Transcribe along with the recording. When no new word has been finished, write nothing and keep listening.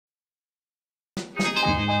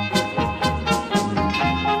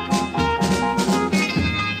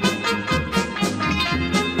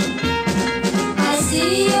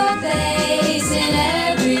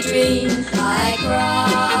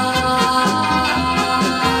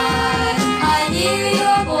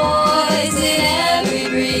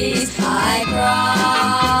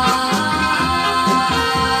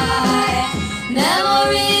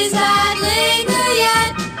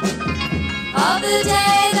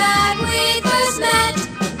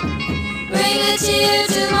tear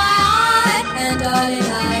to my eye, and darling,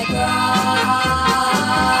 I cry.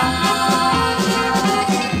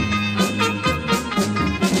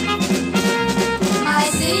 I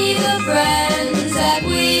see the friends that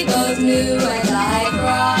we both knew, and I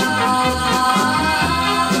cry.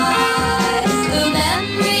 The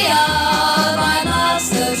memory of our love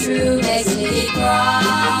so true makes me cry.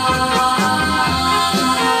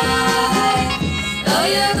 Though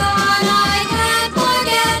you're gone, I can't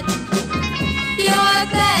forget your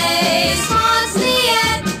face haunts me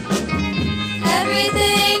yet.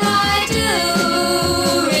 Everything I do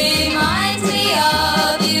reminds me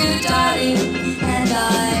of you, darling, and I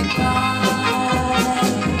cry.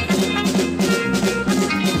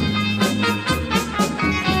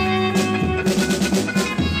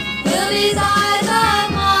 Will these eyes of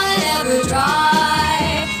mine ever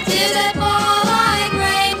dry? Tears that fall like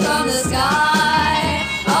rain from the sky.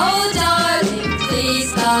 Oh, darling, please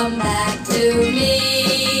come back to me.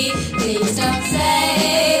 Please don't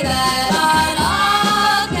say that our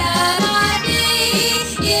love cannot be.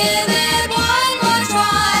 Give it one more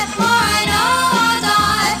try, or I know I'll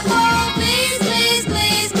die. Oh, please, please,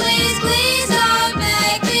 please, please, please don't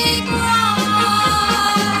make me cry.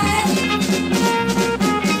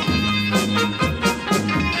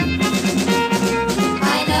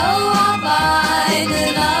 I know I'll find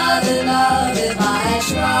another love if I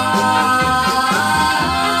try.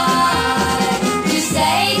 You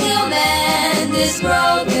say he'll mend this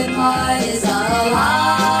broken heart is a lie.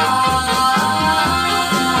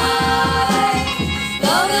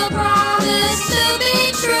 Though he'll promise to be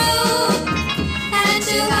true and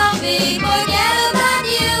to help me forget about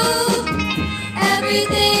you,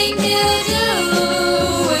 everything he'll do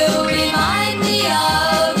will remind me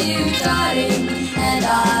of you, darling, and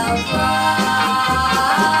I'll cry.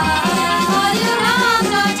 Oh, you have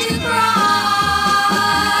not to cry.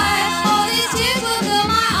 All these tears will fill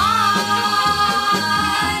my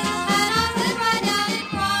eyes, and I'll sit right down and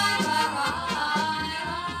cry.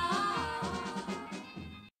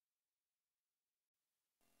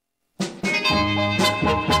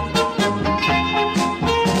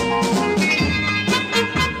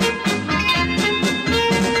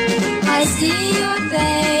 I see your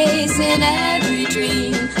face in every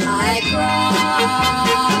dream. I cry.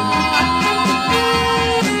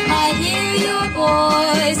 I hear your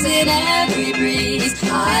voice in every breeze.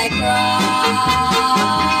 I cry.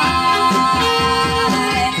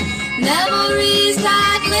 Memories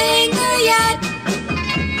that linger yet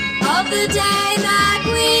of the day that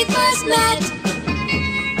we first met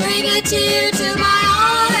bring a tear to my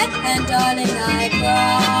eye, and darling, I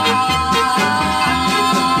cry.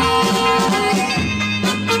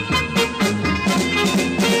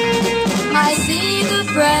 I see the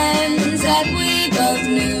friends that we both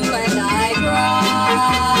knew, and I cry.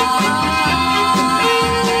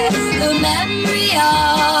 The memory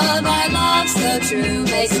of our love so true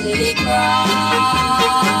makes me cry.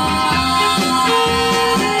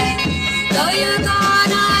 Though you're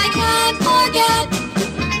gone, I can't forget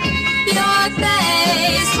your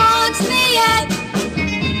face haunts me yet.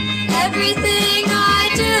 Everything I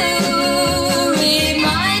do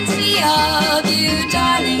reminds me of you,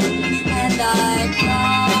 darling, and I cry.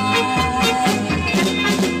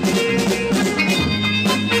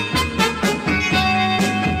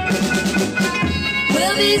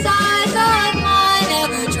 Will these eyes of mine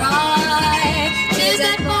ever dry? Tears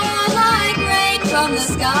that fall like rain from the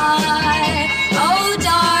sky. Oh,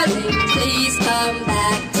 darling, please come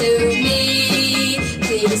back to me.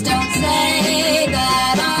 Please don't say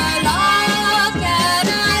that our love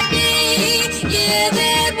cannot be. Give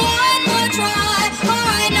it one more try, or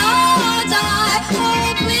I know I'll die. Oh,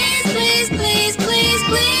 please, please, please, please,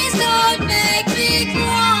 please don't make me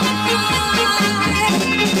cry.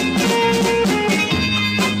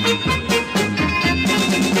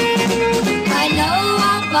 I know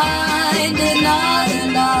I'll find another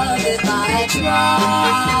love if I try.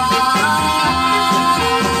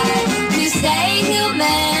 You say he'll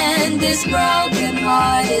mend this broken